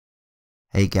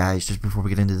Hey guys, just before we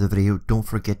get into the video, don't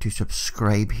forget to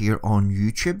subscribe here on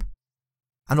YouTube.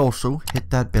 And also, hit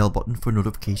that bell button for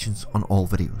notifications on all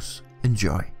videos.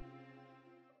 Enjoy.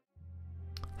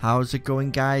 How's it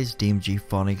going guys?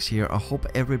 Dmgphonics here. I hope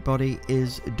everybody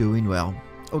is doing well.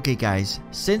 Okay guys,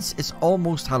 since it's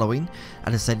almost Halloween,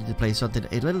 I decided to play something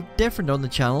a little different on the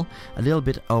channel. A little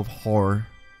bit of horror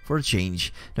for a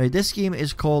change. Now this game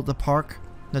is called The Park.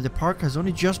 Now the park has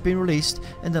only just been released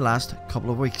in the last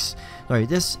couple of weeks. Now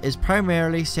this is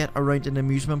primarily set around an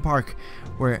amusement park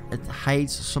where it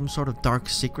hides some sort of dark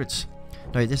secrets.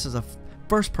 Now this is a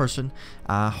first person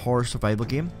horror survival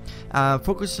game,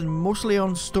 focusing mostly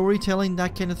on storytelling,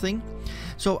 that kind of thing.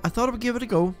 So I thought I would give it a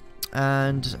go,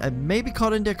 and I maybe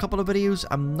cut into a couple of videos.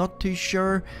 I'm not too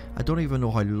sure. I don't even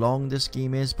know how long this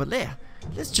game is, but yeah,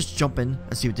 let's just jump in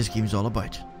and see what this game's all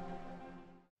about.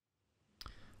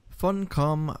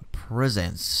 Funcom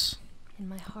presents. In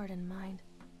my heart and mind,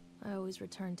 I always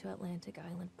return to Atlantic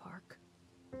Island Park.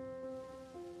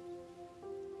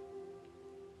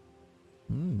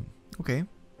 Okay.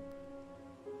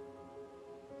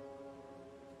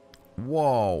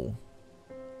 Whoa.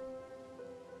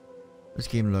 This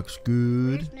game looks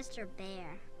good. Where's Mr. Bear?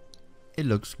 It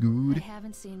looks good. I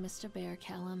haven't seen Mr. Bear,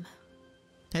 Callum.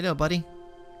 Hello, buddy.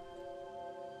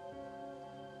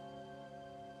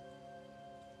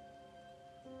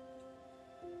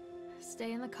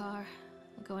 Stay in the car.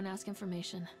 I'll go and ask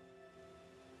information.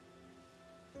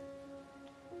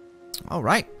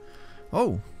 Alright.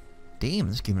 Oh. Damn,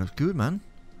 this game looks good, man.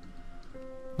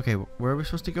 Okay, where are we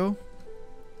supposed to go?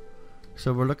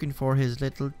 So we're looking for his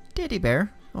little teddy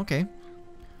bear. Okay.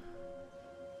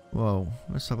 Whoa.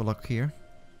 Let's have a look here.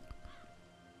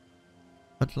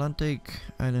 Atlantic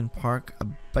Island Park.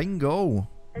 Bingo.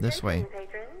 This way.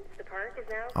 Patrons, the park is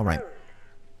now Alright. closed.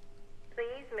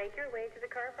 Please make your way to the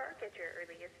car park at your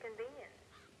earliest convenience.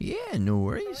 Yeah, no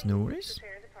worries, no worries.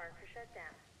 Prepare the park for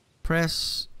shutdown.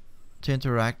 Press to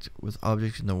interact with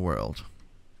objects in the world.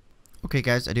 Okay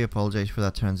guys, I do apologize for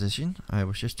that transition. I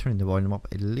was just turning the volume up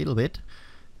a little bit.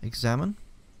 Examine.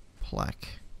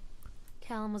 Plaque.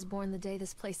 Callum was born the day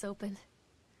this place opened.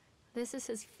 This is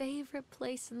his favorite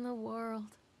place in the world.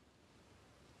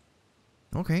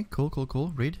 Okay,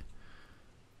 cool. Read.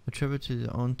 A tribute to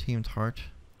the untamed heart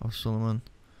of Solomon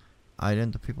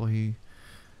Island, the people who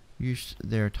used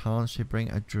their talents to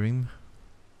bring a dream.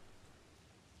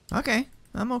 Okay,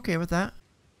 I'm okay with that.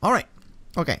 Alright,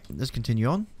 okay, let's continue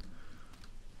on.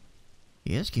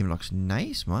 Yeah, this game looks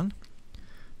nice, man.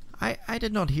 I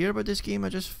did not hear about this game, I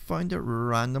just found it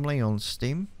randomly on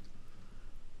Steam.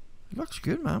 It looks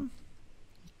good, man.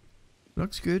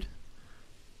 Looks good.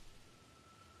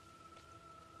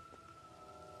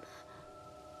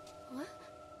 What?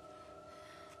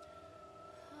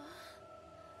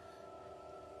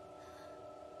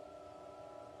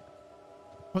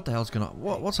 What the hell's going on?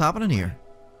 What's happening here?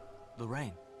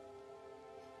 Lorraine.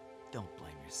 Don't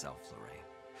blame yourself, Lorraine.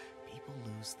 People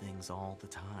lose things all the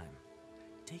time.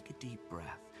 Take a deep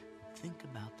breath and think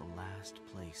about the last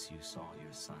place you saw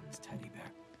your son's teddy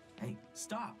bear. Hey,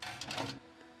 stop!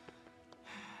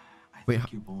 I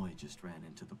think your boy just ran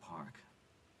into the park.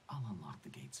 I'll unlock the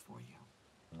gates for you.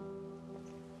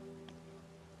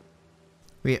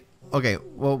 Wait, okay,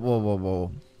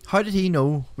 whoa. How did he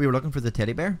know we were looking for the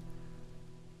teddy bear?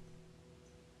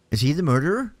 Is he the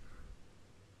murderer?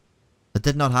 That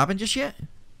did not happen just yet?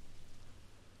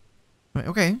 Right,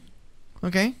 okay.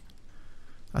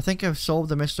 I think I've solved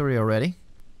the mystery already.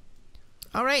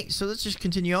 Alright, so let's just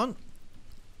continue on.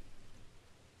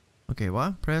 Okay,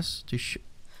 what? Press to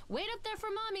Wait up there for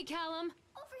mommy, Callum.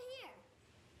 Over here.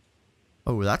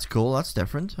 Oh, that's cool. That's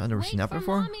different. I've never seen that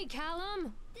before. Mommy,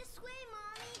 Callum. This way,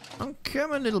 Mommy. I'm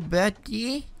coming, little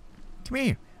Betty. Come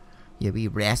here. You wee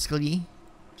rascal, ye.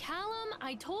 Callum,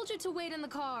 I told you to wait in the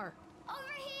car. Over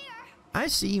here. I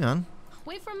see, man.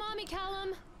 Wait for mommy,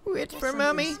 Callum. Wait for Something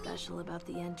mommy. special about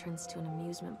the entrance to an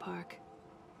amusement park.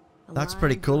 A That's line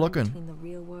pretty cool drawn looking. Between the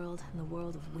real world and the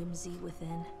world of whimsy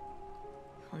within.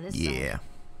 On this Yeah. side,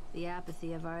 the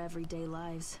apathy of our everyday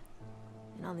lives,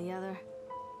 and on the other,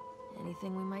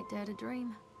 anything we might dare to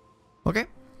dream. Okay.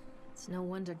 It's no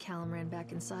wonder Callum ran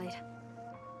back inside.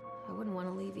 I wouldn't want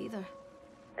to leave either.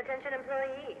 Attention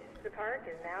employees, the park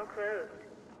is now closed.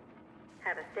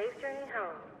 Have a safe journey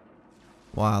home.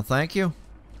 Wow, thank you.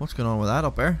 What's going on with that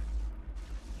up there?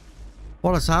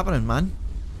 What is happening, man?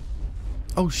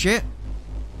 Oh shit.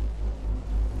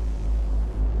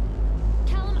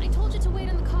 Callum, I told you to wait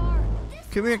in the car.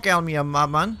 Come here, Callum, you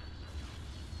madman.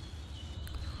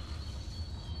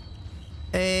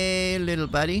 Hey, little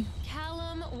buddy.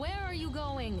 Callum, where are you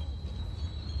going?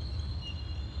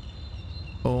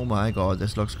 Oh my god,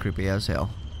 this looks creepy as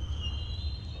hell.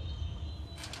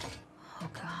 Oh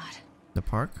god. The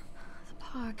park? The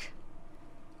park.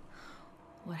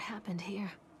 What happened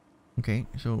here? Okay,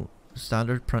 so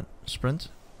standard sprint.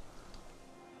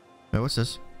 Wait, what's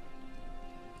this?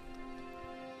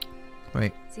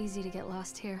 Right. It's easy to get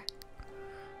lost here.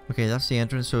 Okay, that's the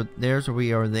entrance. So there's where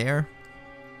we are there.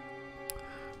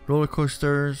 Roller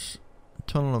coasters,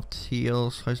 Tunnel of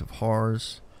Tales, House of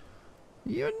Horrors.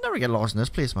 You'd never get lost in this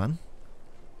place, man.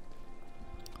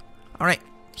 Alright,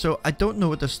 so I don't know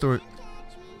what the story...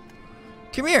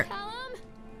 Come here! Callum?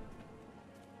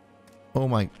 Oh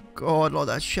my god, look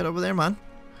at that shit over there, man.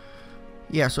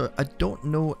 Yeah, so I don't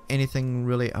know anything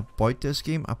really about this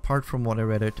game apart from what I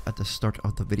read out at the start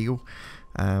of the video.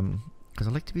 Because I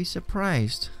like to be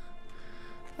surprised.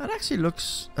 It actually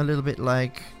looks a little bit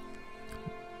like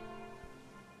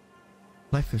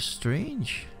Life is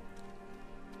Strange.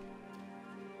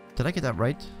 Did I get that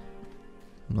right?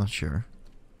 I'm not sure.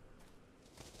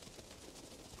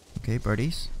 Okay,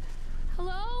 birdies.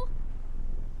 Hello?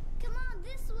 Come on,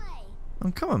 this way.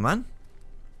 I'm coming, man.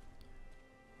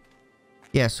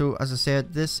 Yeah, so as I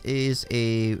said, this is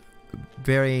a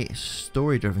very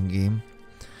story-driven game,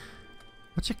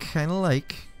 which I kind of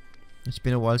like. It's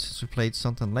been a while since we played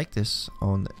something like this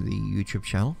on the YouTube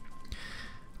channel.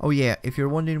 Oh yeah, if you're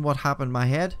wondering what happened to my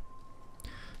head,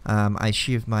 I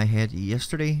shaved my head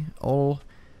yesterday, all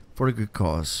for a good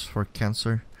cause, for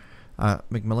cancer,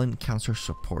 Macmillan Cancer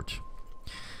Support.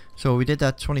 So we did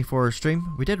that 24-hour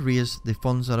stream. We did raise the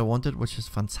funds that I wanted, which is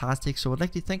fantastic. So I'd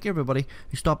like to thank everybody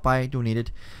who stopped by, donated,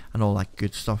 and all that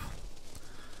good stuff.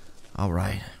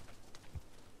 Alright.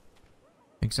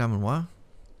 Examine what?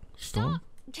 Stone?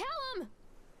 Stop! Callum!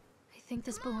 I think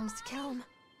this belongs to Callum.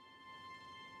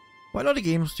 Well, a lot of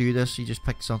games do this. You just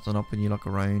pick something up and you look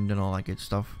around and all that good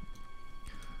stuff.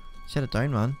 Set it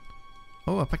down, man.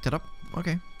 Oh, I picked it up.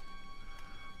 Okay.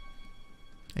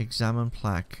 Examine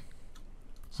plaque.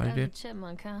 How do you do it?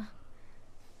 Chipmunk, huh?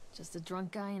 Just a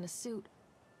drunk guy in a suit.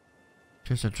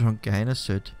 Just a drunk guy in a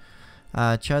suit.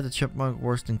 Chad the Chipmunk,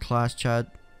 worst in class.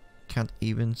 Chad can't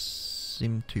even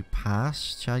seem to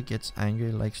pass. Chad gets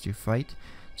angry, likes to fight.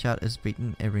 Chad is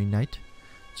beaten every night.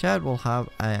 Chad will have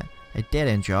a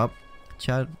dead-end job.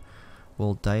 Chad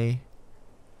will die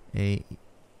a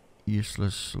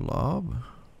useless slob.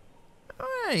 What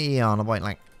are you on about,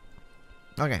 like?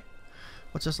 Okay.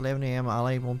 What's this? 11 AM,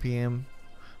 alley, 1 PM.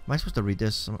 Am I supposed to read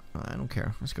this? I don't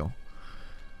care. Let's go.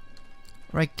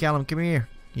 Right, Callum, come here,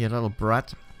 you little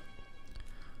brat.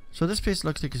 So this place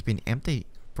looks like it's been empty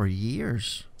for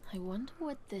years. I wonder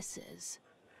what this is.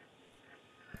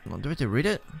 Well, do we have to read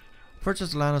it?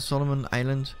 Purchase the land of Solomon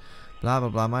Island. Blah blah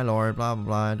blah, my lord. Blah blah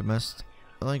blah. The mist.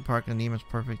 I think park and name is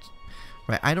perfect.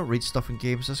 Right, I don't read stuff in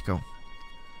games. Let's go.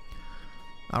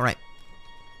 Alright.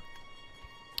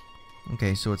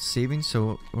 Okay, so it's saving,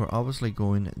 so we're obviously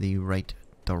going the right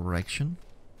direction.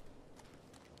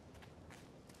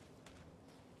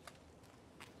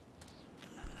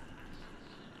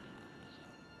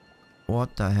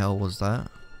 What the hell was that?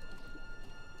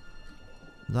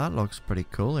 That looks pretty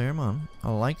cool here, man.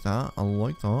 I like that. I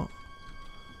like that.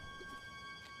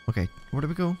 Okay, where do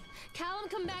we go? Callum,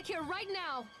 come back here right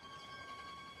now!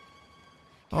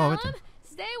 Oh, Callum, wait.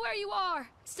 stay where you are!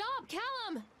 Stop,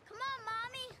 Callum! Come on,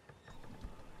 Mommy.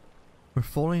 We're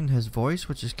following his voice,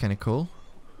 which is kind of cool.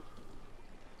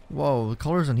 Whoa, the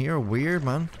colors in here are weird,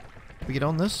 man. Can we get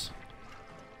on this?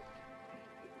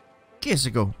 Guess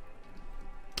ago.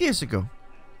 Guess ago.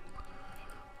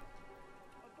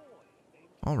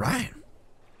 Alright.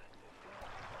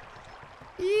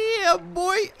 Yeah,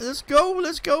 boy. Let's go.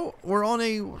 Let's go. We're on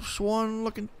a swan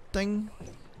looking thing.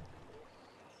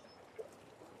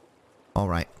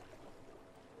 Alright.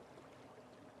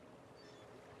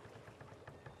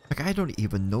 Like, I don't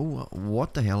even know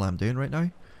what the hell I'm doing right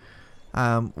now.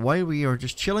 While we are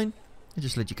just chilling, I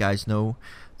just let you guys know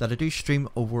that I do stream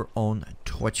over on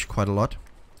Twitch quite a lot.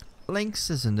 Links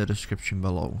is in the description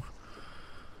below.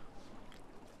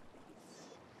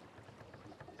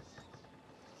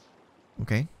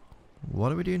 Okay,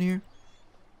 what are we doing here?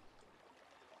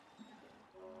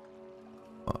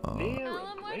 Near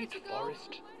Callum, a where great did you go?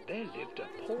 forest, there lived a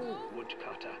poor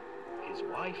woodcutter, his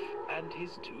wife and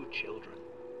his 2 children.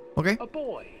 Okay, A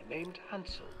boy named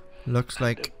Hansel looks and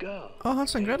like... a girl Oh,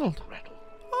 Hansel and named Gretel. Gretel.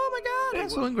 Oh my god, They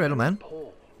Hansel were and Gretel, very man.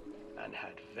 poor and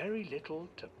had very little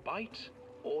to bite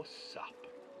or sup.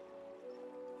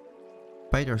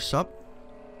 Bite or sup?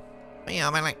 Yeah,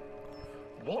 man, like...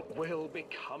 What will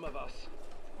become of us?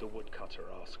 The woodcutter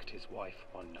asked his wife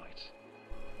one night.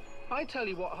 I tell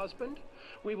you what, husband,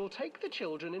 we will take the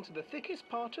children into the thickest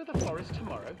part of the forest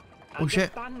tomorrow, and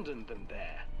shit. abandoned them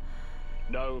there.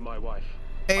 No, my wife.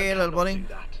 Hey, I little cannot buddy. do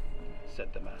that,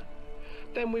 said the man.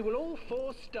 Then we will all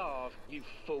four starve, you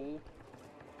fool.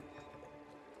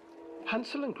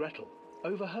 Hansel and Gretel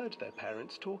overheard their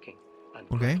parents talking, and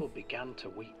Okay. Gretel began to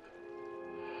weep.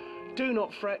 Do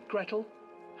not fret, Gretel,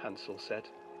 Hansel said.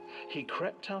 He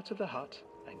crept out of the hut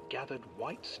and gathered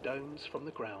white stones from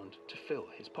the ground to fill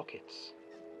his pockets.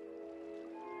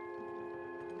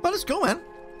 Well, let's go, man.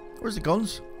 Where's the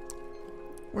guns?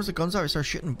 Where's the guns? I start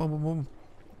shooting. Boom, boom, boom.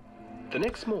 The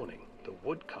next morning, the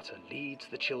woodcutter leads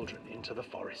the children into the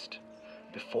forest.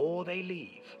 Before they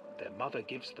leave, their mother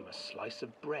gives them a slice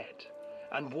of bread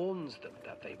and warns them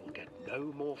that they will get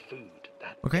no more food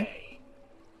that day.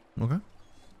 Okay.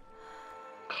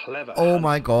 Clever Oh Hansel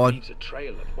my God. leaves a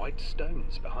trail of white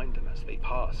stones behind them as they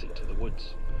pass into the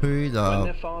woods. Who When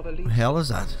their the father leaves, hell is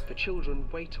that? the children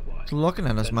wait a while. It's looking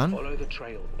at us, then man. follow the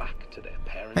trail back to their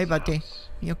parents' Hey, buddy. house.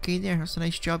 You okay there? That's a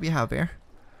nice job you have here.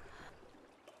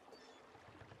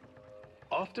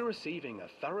 After receiving a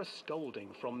thorough scolding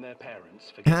from their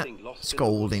parents for getting lost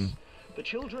Scolding. in the woods, the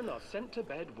children are sent to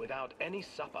bed without any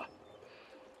supper.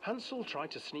 Hansel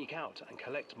tried to sneak out and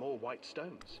collect more white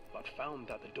stones, but found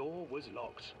that the door was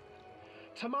locked.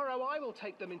 Tomorrow I will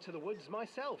take them into the woods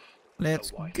myself.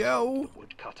 Let's the wife go. told the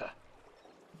woodcutter.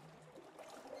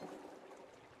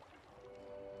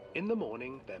 In the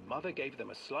morning, their mother gave them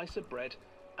a slice of bread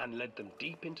and led them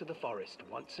deep into the forest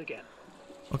once again.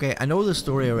 Okay, I know the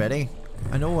story already.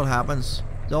 I know what happens.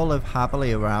 They all live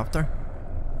happily ever after.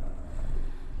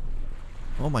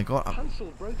 Oh my God.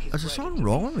 Hansel broke his Is there bread something into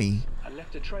wrong with pieces me? and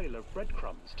left a trail of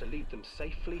breadcrumbs to lead them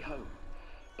safely home.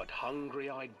 But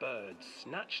hungry-eyed birds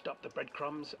snatched up the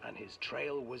breadcrumbs and his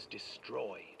trail was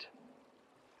destroyed.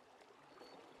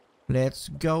 Let's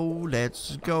go.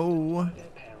 Let's go. By their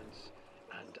parents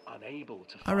and unable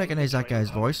to I find recognize the that trail guy's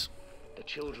home, voice. The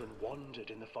children wandered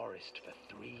in the forest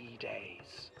for 3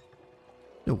 days.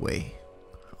 No way.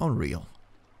 Unreal.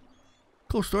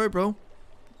 Cool story, bro.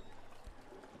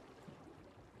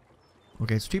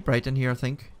 Okay, it's too bright in here, I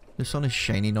think. The sun is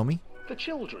shining on me. The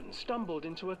children stumbled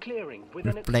into a clearing with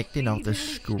Reflecting an off the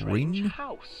exceedingly screen. strange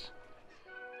house.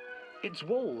 Its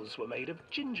walls were made of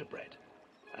gingerbread,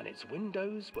 and its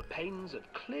windows were panes of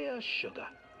clear sugar.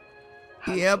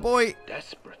 Yeah, Hansel, boy.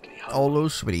 desperately All hungry,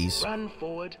 those sweeties. ran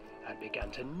forward and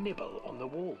began to nibble on the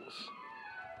walls.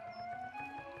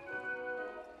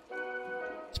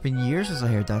 It's been years since I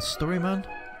heard that story, man.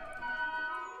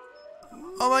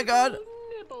 Oh my God.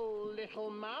 Nibble, little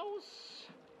mouse.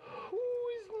 Who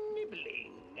is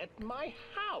nibbling at my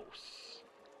house?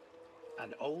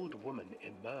 An old woman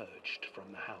emerged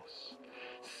from the house,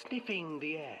 sniffing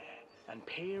the air and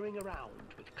peering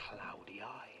around with cloudy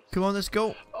eyes. Come on, let's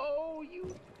go. Oh,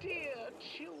 you dear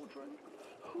children,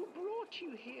 who brought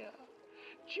you here?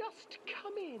 Just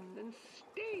come in and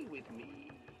stay with me.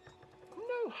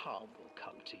 No harm will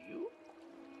come to you.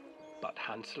 But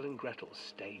Hansel and Gretel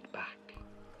stayed back,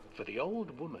 for the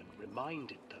old woman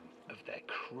reminded them of their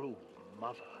cruel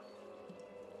mother.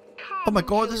 Oh my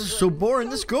God, this is so Children, boring.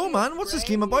 Let's don't go, be man. What's this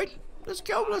game about? afraid. Let's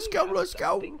go, let's I go, have let's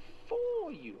go. something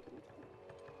for you.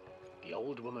 The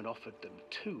old woman offered them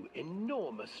 2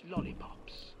 enormous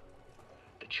lollipops.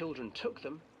 The children took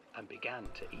them and began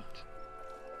to eat.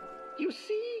 You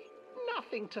see,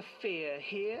 nothing to fear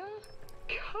here.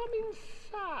 Come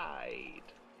inside,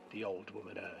 the old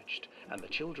woman urged, and the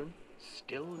children,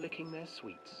 still licking their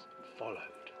sweets, followed.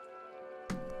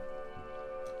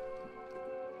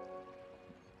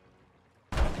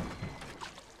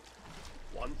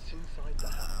 Once inside the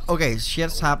house, Okay,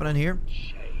 shit's happening here.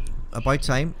 shame. About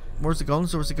time. Where's the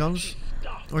guns? Where's the guns?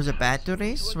 Stuffed Where's the Hansel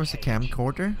batteries? into a Where's the cage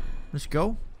camcorder? Let's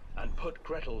go. and put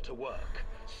Gretel to work,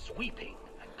 sweeping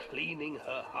and cleaning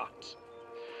her hut.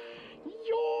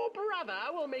 Your brother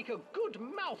will make a good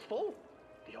mouthful,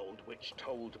 the old witch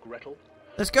told Gretel.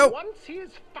 Let's go. Once he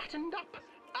is fattened up,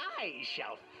 I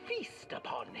shall feast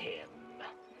upon him.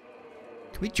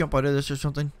 Can we jump out of this or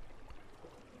something?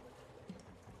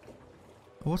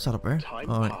 Oh, what's that up there? Time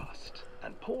Alright. passed,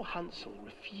 and poor Hansel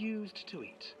refused to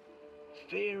eat,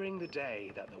 fearing the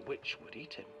day that the witch would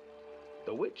eat him.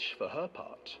 The witch, for her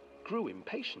part, grew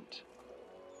impatient.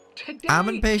 Today, I'm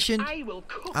impatient. I will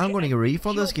cook I'm going to get a and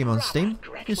refund eat this game your on Steam.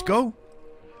 brother, Let's Gretel. go.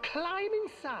 Climb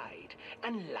inside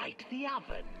and light the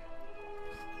oven.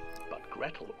 But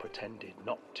Gretel pretended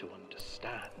not to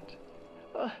understand.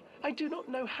 I do not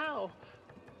know how.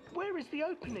 Where is the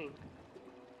opening?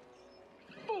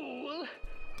 Fool!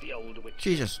 The old witch.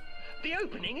 Jesus. The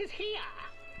opening is here!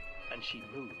 And she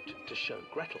moved to show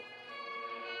Gretel.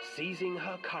 Seizing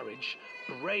her courage,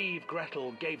 brave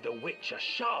Gretel gave the witch a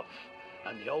shove,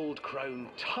 and the old crone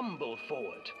tumbled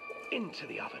forward, into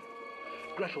the oven.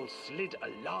 Gretel slid a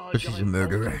large This is a iron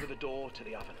bolt murderer. over the door to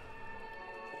the oven.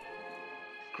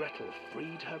 Gretel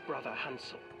freed her brother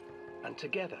Hansel, and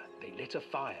together they lit a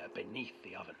fire beneath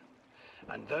the oven.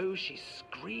 And though she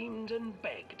screamed and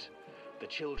begged, the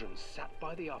children sat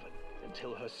by the oven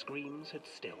until her screams had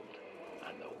stilled,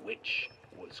 and the witch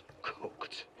was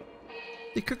cooked.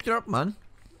 They cooked her up, man.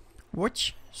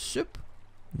 Witch soup.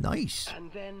 Nice.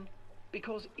 And then,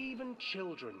 because even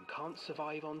children can't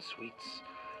survive on sweets,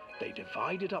 they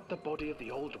divided up the body of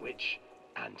the old witch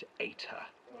and ate her.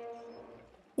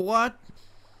 What?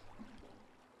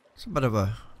 It's a bit of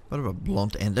a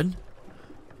blunt ending.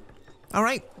 All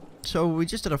right. So we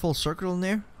just did a full circle in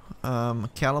there.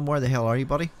 Callum, where the hell are you,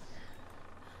 buddy?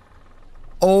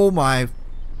 Oh my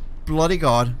bloody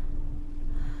god.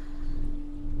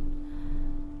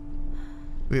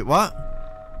 Wait, what?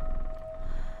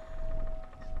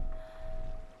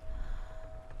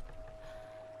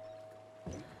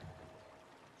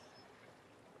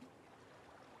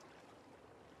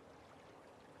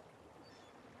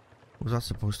 Was that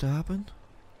supposed to happen?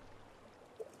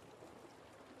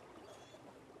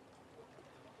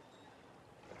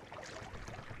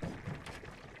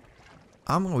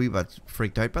 I'm a wee bit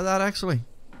freaked out by that, actually.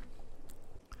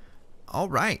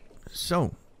 Alright,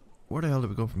 so where the hell do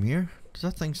we go from here? Does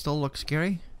that thing still look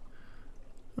scary?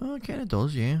 Oh, it kinda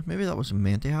does, yeah. Maybe that was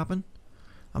meant to happen.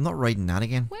 I'm not riding that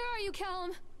again. Where are you,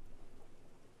 Callum?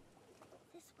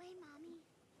 This way, Mommy.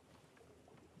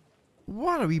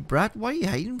 What a wee brat, why are you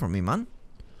hiding from me, man?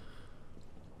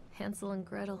 Hansel and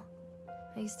Gretel.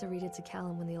 I used to read it to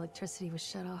Callum when the electricity was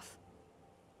shut off.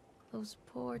 Those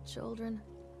poor children.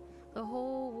 The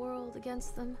whole world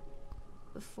against them.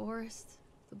 The forest,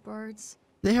 the birds,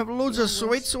 They have loads Yeah, of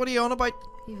sweets, what are you on about?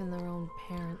 even their own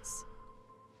parents.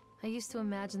 I used to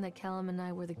imagine that Callum and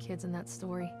I were the kids in that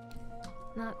story.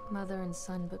 Not mother and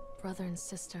son, but brother and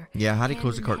sister. Yeah, how do you Hand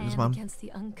close the in curtains, hand mum? Against the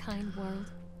unkind world.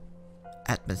 We were always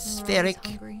Atmospheric.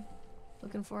 hungry,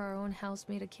 looking for our own house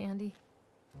made of candy.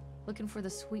 Looking for the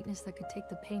sweetness that could take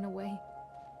the pain away.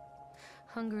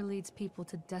 Hunger leads people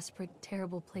to desperate,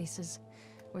 terrible places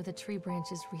where the tree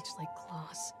branches reach like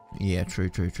claws. Yeah, true.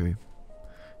 Do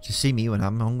you see me when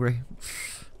I'm hungry?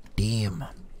 Damn.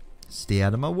 Stay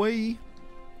out of my way.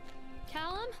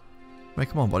 Callum? Right,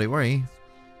 come on, buddy, where are you?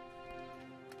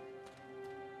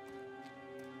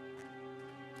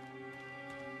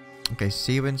 Okay,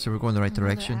 saving, so we're going the right Another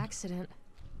direction. accident.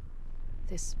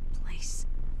 This place.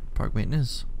 Park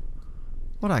maintenance.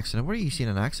 What accident? Where are you seeing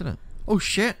an accident? Oh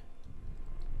shit!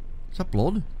 Is that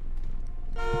blood?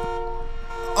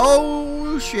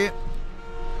 Oh shit!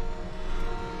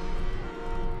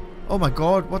 Oh my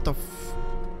god, what the f...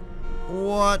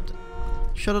 What?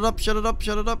 Shut it up, shut it up,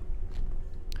 shut it up!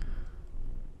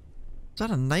 Is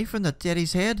that a knife in the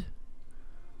daddy's head?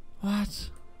 What?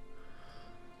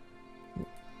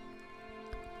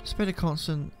 Despite the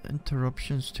constant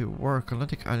interruptions to work,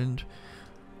 Atlantic Island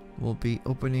will be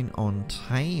opening on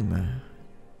time.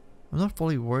 I'm not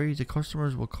fully worried the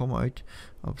customers will come out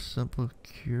of simple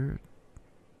cure.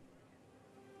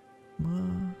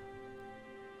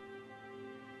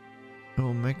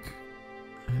 He'll make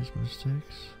his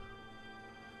mistakes.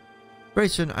 Very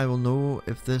soon I will know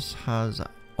if this has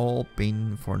all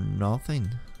been for nothing.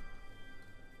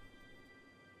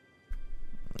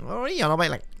 Oh yeah, I'll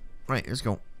like. Right, let's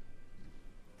go.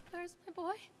 Where's my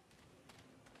boy?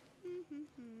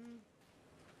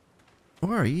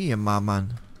 Where are you, my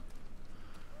man?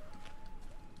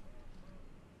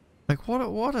 Like,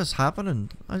 what is happening?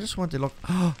 I just want to look.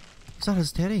 Oh, is that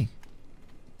his teddy?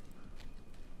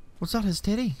 Was that his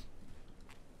teddy?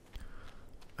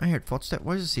 I heard footsteps.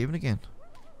 Why is it saving again?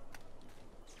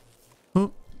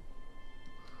 Oh,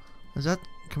 is that?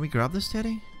 Can we grab this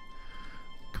teddy?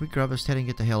 Can we grab this teddy and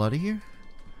get the hell out of here?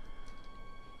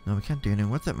 No, we can't do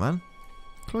anything with it, man.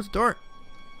 Close the door.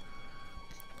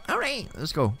 Alright,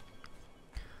 let's go.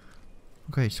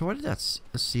 Okay, so what did that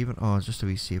saving? Oh, it's just a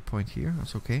wee save point here.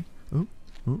 That's okay. Ooh,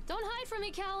 ooh. Don't hide from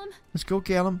me, Callum. Let's go,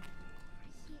 Callum.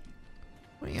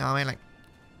 What are you on, like?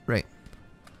 Right.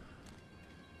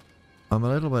 I'm a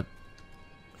little bit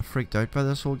freaked out by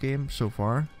this whole game so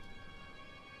far.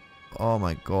 Oh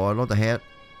my god, look at the head.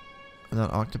 And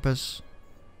that octopus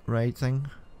ride thing.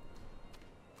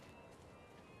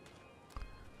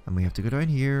 And we have to go down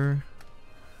here.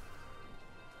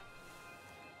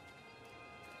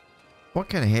 What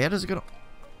kind of head is it gonna...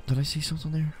 Did I see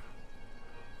something there?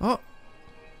 Oh!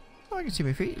 Oh, I can see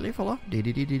my feet. Leave follow. Dee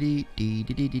dee dee dee dee dee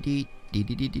dee dee dee dee dee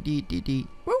dee dee dee dee dee dee.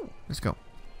 Woo! Let's go.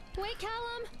 Wait,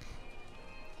 Callum.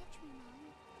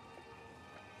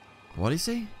 What did he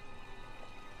say?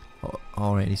 Oh,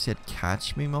 alright, he said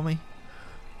catch me, mummy.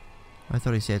 I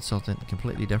thought he said something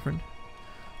completely different.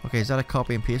 Okay, is that a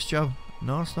copy and paste job?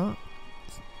 No, it's not.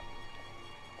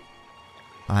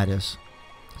 Ah, it is.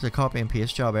 It's a copy and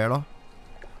paste job, Erla.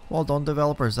 Well done,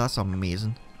 developers. That's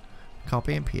amazing.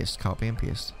 Copy and paste, copy and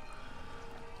paste.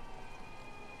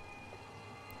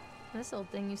 This old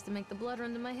thing used to make the blood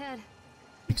run to my head.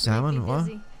 Examine Make me what?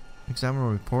 dizzy. Examine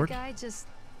report. The guy just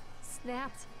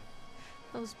snapped.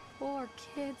 Those poor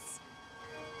kids.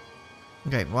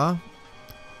 Okay, well,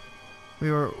 we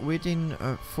were waiting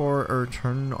for a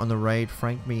return on the ride.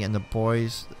 Frank, me, and the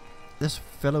boys. This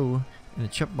fellow in a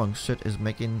chipmunk suit is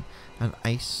making an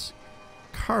ice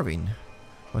carving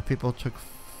while people took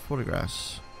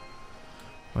photographs.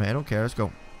 Right, I don't care. Let's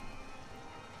go.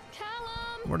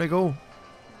 Callum! Where'd I go? Mother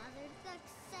duck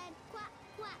said quack,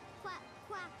 quack, quack,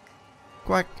 quack.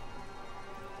 Quack.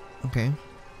 Okay.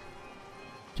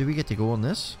 Do we get to go on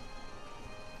this?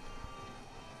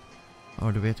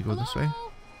 Or do we have to go this way?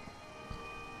 Hello?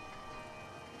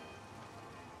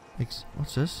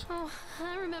 What's this? Oh,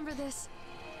 I remember this.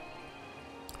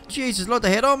 Jesus, look, the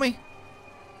head on me.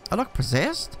 I look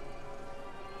possessed.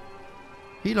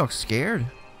 He looks scared.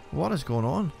 What is going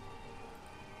on?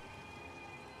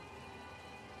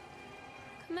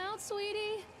 Come out,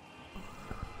 sweetie.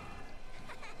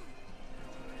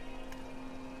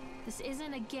 This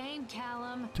isn't a game,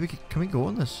 Callum. Can we go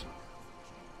on this?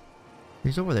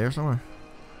 He's over there somewhere.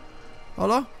 Oh,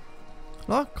 look.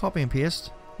 Look, copy and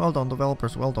paste. Well done,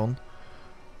 developers. Well done.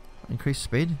 Increase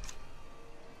speed.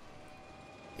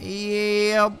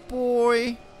 Yeah,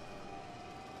 boy.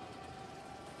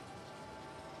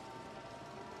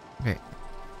 Okay.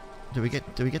 Do we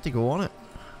get to go on it?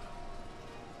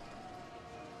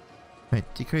 Right,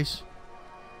 decrease.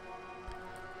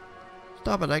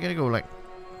 Stop it, I gotta go like.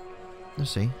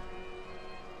 Let's see.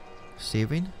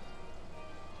 Saving.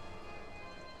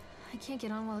 I can't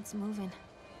get on while it's moving.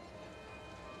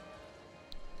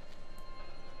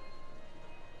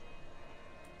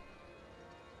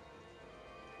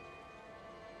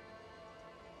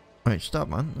 Right, stop,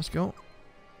 man. Let's go.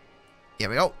 Here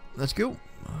we go. Let's go.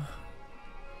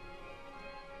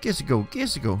 Gears to go.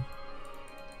 Gears to go.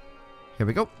 Here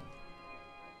we go.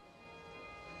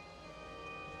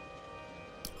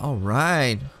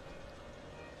 Alright.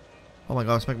 Oh my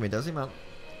god, it's making me dizzy, man.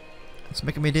 It's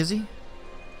making me dizzy.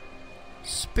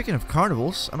 Speaking of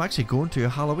carnivals, I'm actually going to a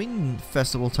Halloween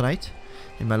festival tonight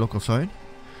in my local town.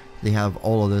 They have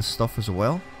all of this stuff as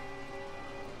well.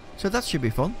 So that should be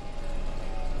fun.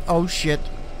 Oh shit.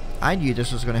 I knew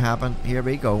this was going to happen. Here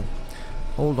we go.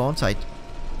 Hold on tight.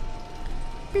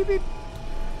 Beep beep.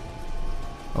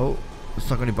 Oh, it's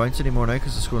not going to bounce anymore now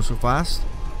because it's going so fast.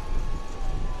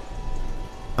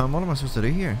 What am I supposed to do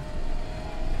here?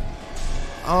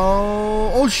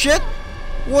 Oh shit!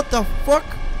 What the fuck?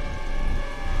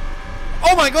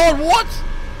 Oh my god, what?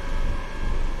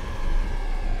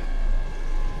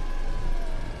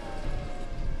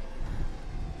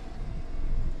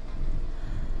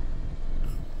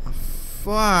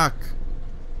 Fuck.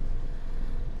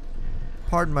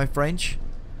 Pardon my French.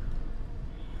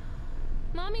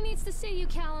 Mommy needs to see you,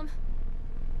 Callum.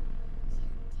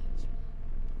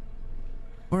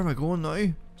 Where am I going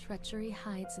now? Treachery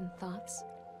hides in thoughts.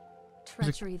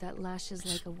 Treachery that lashes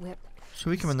like a whip. So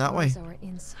we come in that way. Stars our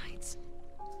insides.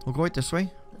 We'll go out this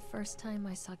way. The first time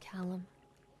I saw Callum,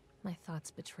 my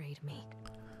thoughts betrayed me.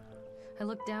 I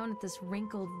looked down at this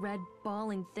wrinkled red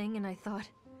bawling thing and I thought,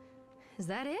 is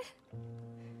that it?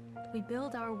 We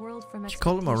build our world from Did you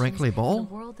call him a wrinkly expectations, ball? and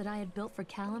the world that I had built for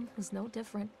Callum was no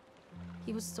different.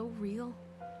 He was so real,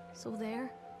 so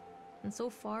there, and so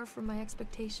far from my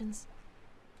expectations.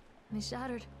 And they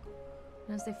shattered.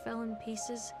 And as they fell in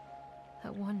pieces,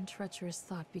 that one treacherous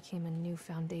thought became a new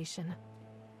foundation.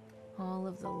 All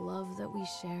of the love that we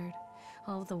shared,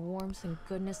 all of the warmth and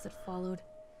goodness that followed,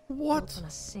 What? built on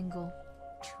a single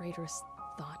traitorous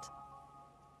thought.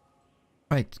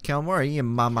 Right, Callum, where are you,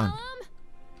 my man? Callum?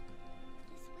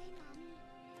 This way, Mommy.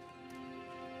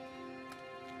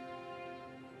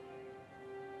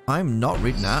 I'm not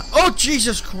reading that. Oh,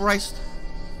 Jesus Christ!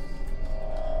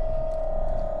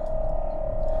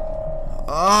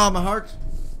 Ah, my heart.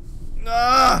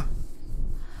 Ah!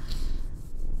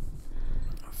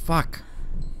 Fuck.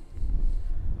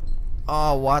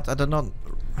 Oh, what? I did not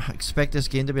expect this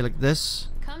game to be like this.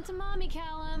 Come to mommy,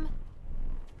 Callum.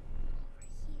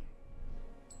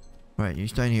 Right,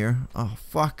 he's down here. Oh,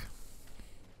 fuck.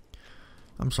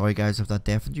 I'm sorry, guys, if that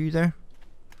deafened you there.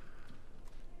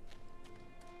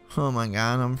 Oh my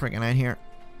god, I'm freaking out here.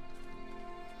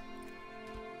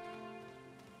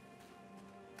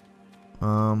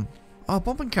 Oh,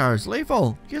 bumping cars,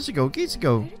 lethal. Gears to go, gears to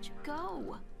go. Where did you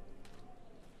go?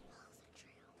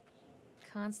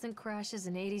 Constant crashes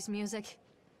and 80s music.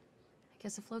 I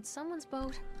guess it floats someone's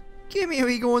boat. Give me a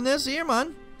wee go in this here,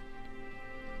 man.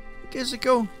 Guess it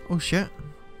go. Oh shit.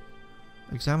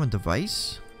 Examine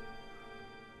device.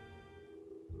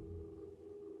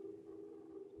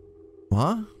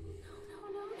 What?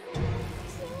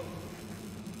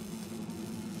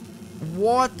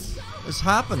 What is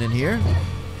happening here?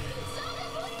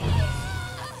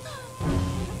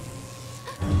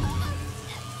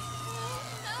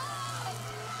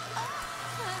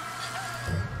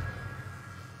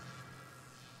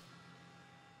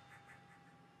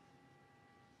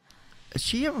 Is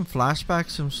she having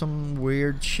flashbacks of some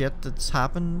weird shit that's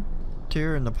happened to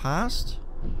her in the past?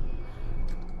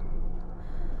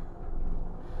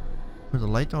 There's a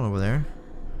light on over there.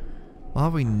 I'll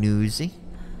have a wee nosy.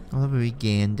 I'll have a wee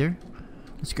gander.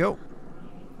 Let's go.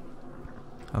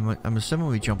 I'm assuming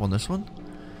we jump on this one.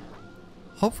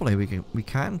 Hopefully we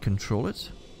can control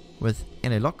it with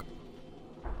any luck.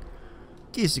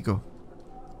 Gears to go.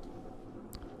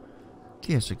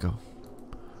 Gears to go.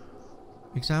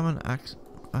 Examine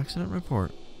accident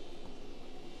report.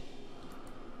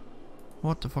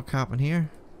 What the fuck happened here?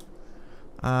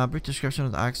 Brief description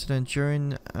of the accident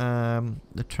during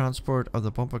the transport of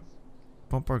the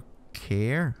bumper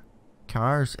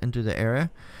cars into the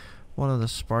area. One of the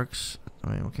sparks.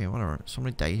 Okay, whatever.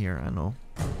 Somebody died here. I know.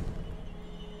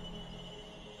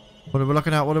 What are we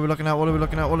looking at? What are we looking at? What are we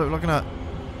looking at? What are we looking at?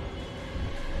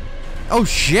 Oh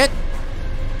shit!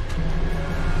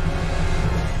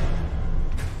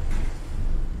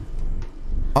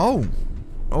 Oh,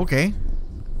 okay.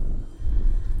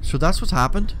 So that's what's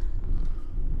happened.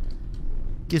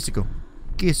 Gears to go.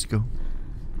 Gears to go.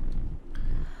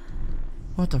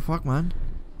 What the fuck, man?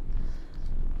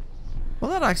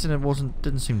 Well, that accident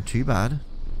didn't seem too bad.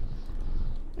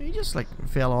 He just like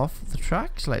fell off the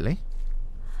track slightly.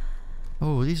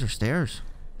 Oh, these are stairs.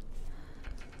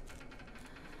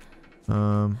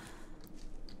 So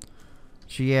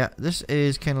yeah, this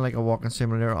is kind of like a walking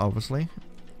simulator, obviously,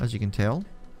 as you can tell.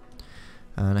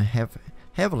 And I have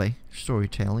heavily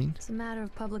storytelling. It's a matter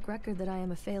of public record that I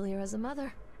am a failure as a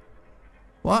mother.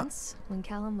 What? Once, when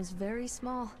Callum was very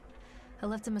small, I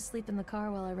left him asleep in the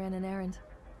car while I ran an errand.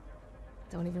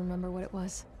 Don't even remember what it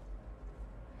was.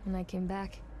 When I came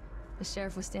back, the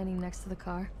sheriff was standing next to the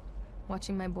car,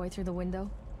 watching my boy through the window.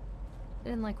 I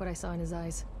didn't like what I saw in his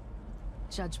eyes.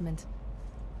 Judgment.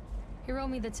 He wrote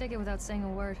me the ticket without saying a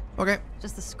word. Okay.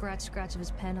 Just the scratch of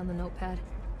his pen on the notepad.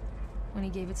 When he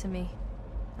gave it to me,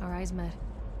 our eyes met.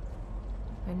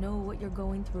 I know what you're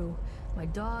going through. My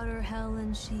daughter,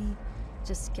 Helen, she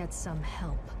just gets some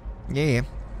help. Yeah.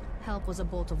 Help was a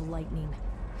bolt of lightning.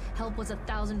 Help was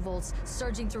 1,000 volts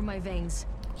surging through my veins.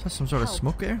 Is that some sort of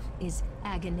smoke there? Is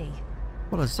agony.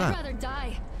 What is that? I'd rather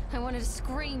die. I wanted to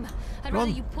scream. I'd Run.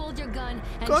 rather you pulled your gun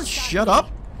and Go on, shot shut me. up.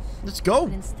 Let's go.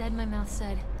 But instead my mouth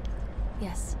said,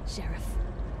 "Yes, Sheriff."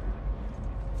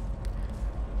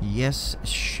 Yes,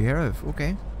 Sheriff.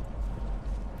 Okay.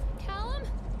 Callum?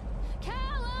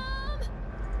 Callum!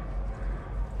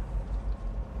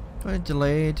 Quite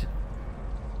delayed.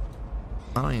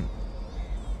 Fine.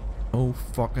 Oh,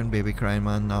 fucking baby crying,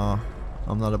 man. No,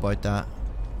 I'm not about that.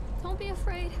 Don't be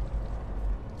afraid.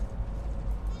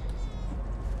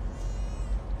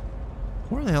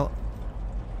 Where the hell?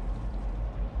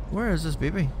 Where is this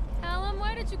baby? Callum,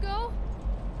 where did you go?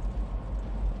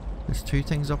 There's two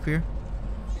things up here.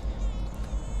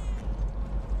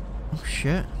 Oh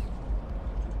shit.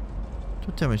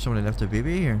 Don't tell me somebody left a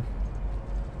baby here.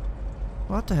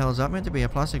 What the hell is that meant to be? A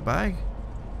plastic bag?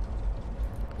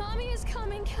 Mommy is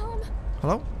coming, Callum.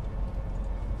 Hello?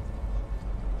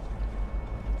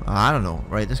 I don't know.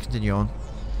 Right, let's continue on.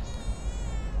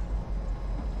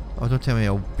 Oh, don't tell me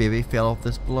a baby fell off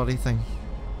this bloody thing.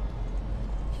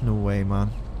 No way, man.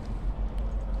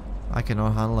 I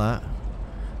cannot handle that.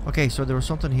 Okay, so there was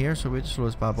something here, so we just slow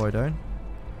this bad boy down.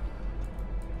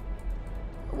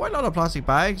 Why not a plastic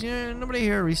bags? Yeah, nobody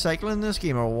here recycling this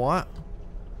game or what?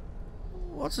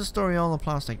 What's the story on the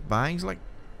plastic bags? Like,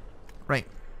 right.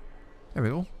 There we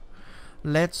go.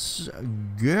 Let's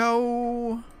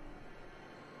go.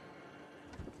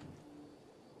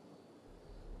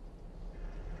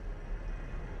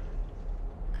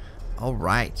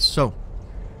 Alright, so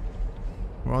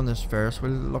we're on this Ferris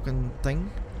wheel looking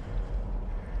thing.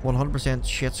 100%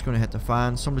 shit's gonna hit the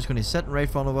fan. Somebody's gonna sit right in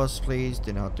front of us. Please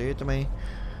do not do it to me.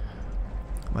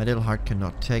 My little heart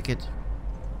cannot take it.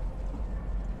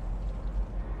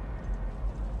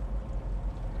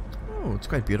 Oh, it's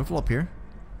quite beautiful up here.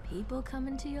 People come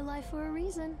into your life for a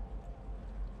reason.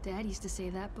 Dad used to say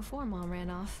that before Mom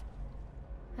ran off.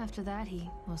 After that, he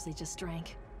mostly just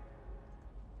drank.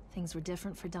 Things were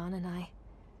different for Don and I.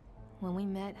 When we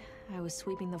met, I was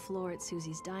sweeping the floor at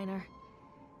Susie's diner.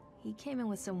 He came in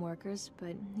with some workers,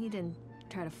 but he didn't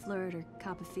try to flirt or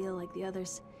cop a feel like the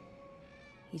others.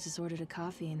 He just ordered a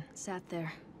coffee and sat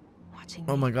there, watching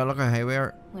me. Oh my god, look how high we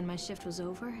are. When my shift was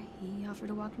over, he offered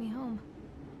to walk me home.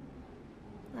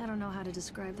 I don't know how to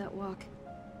describe that walk.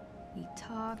 We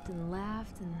talked and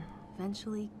laughed and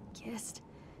eventually kissed.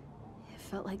 It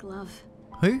felt like love.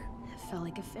 Who? It felt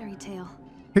like a fairy tale.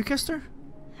 Who kissed her?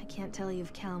 I can't tell you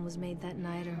if Callum was made that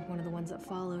night or one of the ones that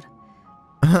followed.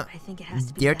 I think it has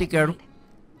to be Dirty that girl. night.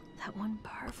 That one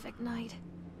perfect night.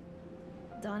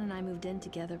 Dawn and I moved in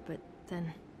together, but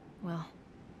then, well...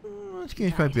 This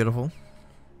game's quite beautiful.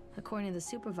 According to the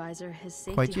supervisor, his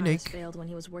safety Quite harness unique. failed when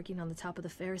he was working on the top of the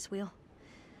Ferris wheel.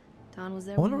 Dawn was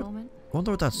there Wonder one what- moment.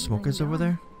 Wonder what that smoke then is over gone.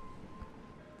 there.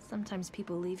 Sometimes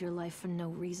people leave your life for no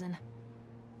reason.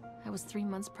 I was 3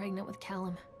 months pregnant with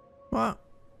Callum. What?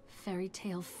 Fairy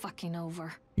tale fucking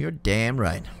over. You're damn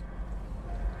right.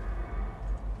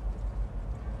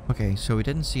 Okay, so we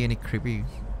didn't see any creepy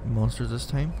monsters this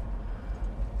time,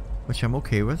 which I'm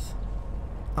okay with.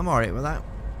 I'm alright with that.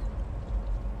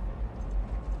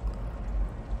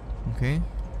 Okay.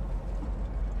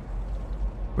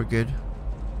 We're good.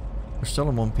 We're still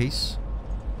in one piece.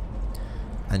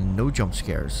 And no jump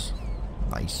scares.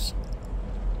 Nice.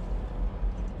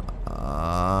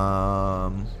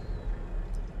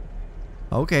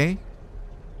 Okay.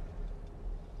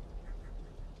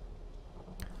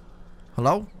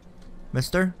 Hello?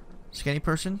 Mister? Skinny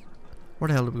person? Where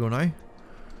the hell do we go now?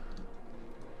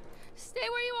 Stay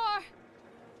where you are!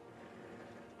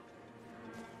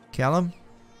 Callum?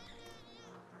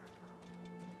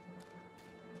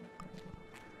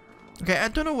 Okay, I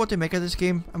don't know what to make of this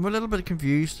game. I'm a little bit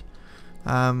confused.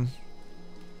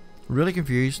 Really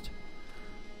confused.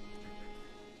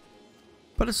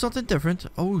 But it's something different.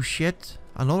 Oh shit.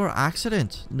 Another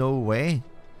accident. No way.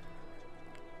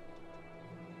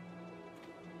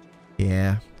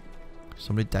 Yeah.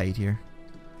 Somebody died here.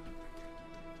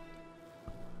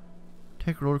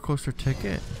 Take roller coaster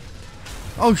ticket.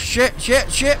 Oh shit,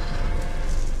 shit, shit!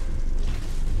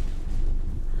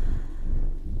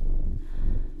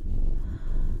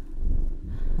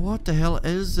 What the hell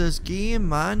is this game,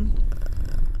 man?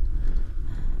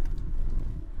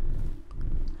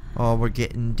 Oh, we're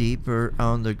getting deeper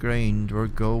on the ground. We're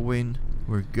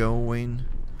going.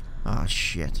 Ah,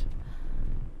 shit.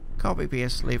 Copy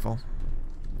paste level.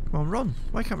 Come on, run.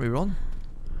 Why can't we run?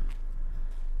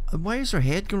 And why is her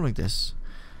head going like this?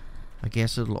 I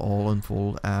guess it'll all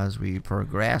unfold as we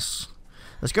progress.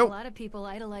 Let's A go. lot of people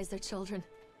idolize their children.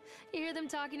 You hear them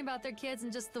talking about their kids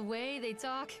and just the way they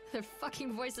talk, their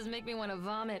fucking voices make me want to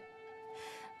vomit.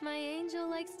 My angel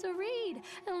likes to read,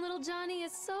 and little Johnny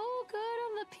is so good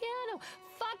on the piano.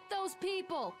 Fuck those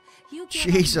people! You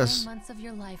give Jesus. 9 months of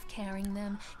your life carrying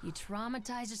them, you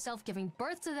traumatize yourself giving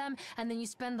birth to them, and then you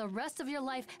spend the rest of your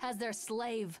life as their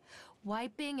slave.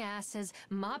 Wiping asses,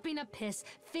 mopping up piss,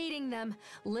 feeding them.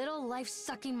 Little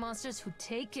life-sucking monsters who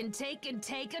take and take and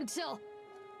take until...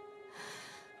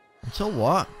 Until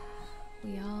what?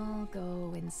 we all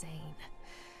go insane.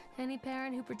 Any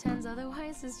parent who pretends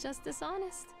otherwise is just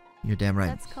dishonest. You're damn right.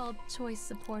 That's called choice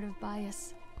supportive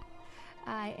bias.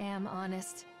 I am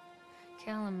honest.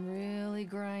 Callum really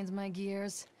grinds my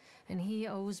gears, and he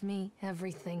owes me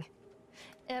everything.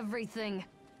 Everything.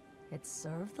 It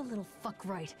served the little fuck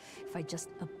right if I just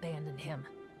abandoned him.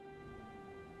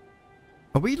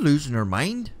 Are we losing our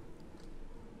mind?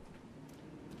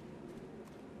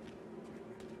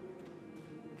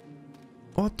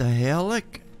 What the hell?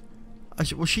 Like,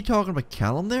 was she talking about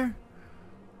Callum there?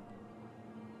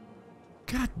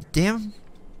 God damn.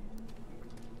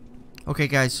 Okay,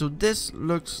 guys, so this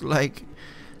looks like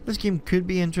this game could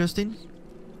be interesting.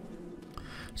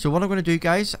 So what I'm going to do,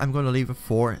 guys, I'm going to leave it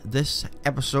for this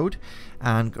episode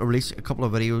and release a couple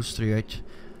of videos throughout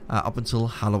up until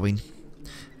Halloween.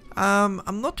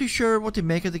 I'm not too sure what to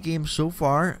make of the game so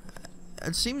far.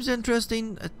 It seems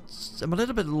interesting. I'm a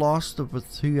little bit lost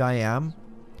with who I am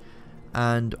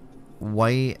and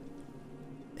why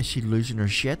is she losing her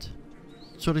shit,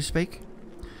 so to speak.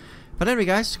 But anyway,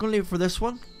 guys, I'm going to leave it for this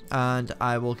one, and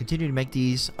I will continue to make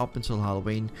these up until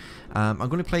Halloween. I'm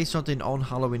going to play something on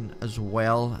Halloween as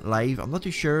well, live. I'm not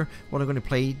too sure what I'm going to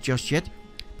play just yet,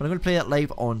 but I'm going to play it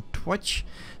live on Twitch.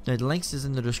 Now, the links is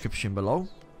in the description below.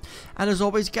 And as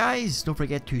always, guys, don't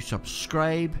forget to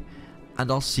subscribe, and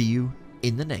I'll see you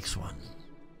in the next one.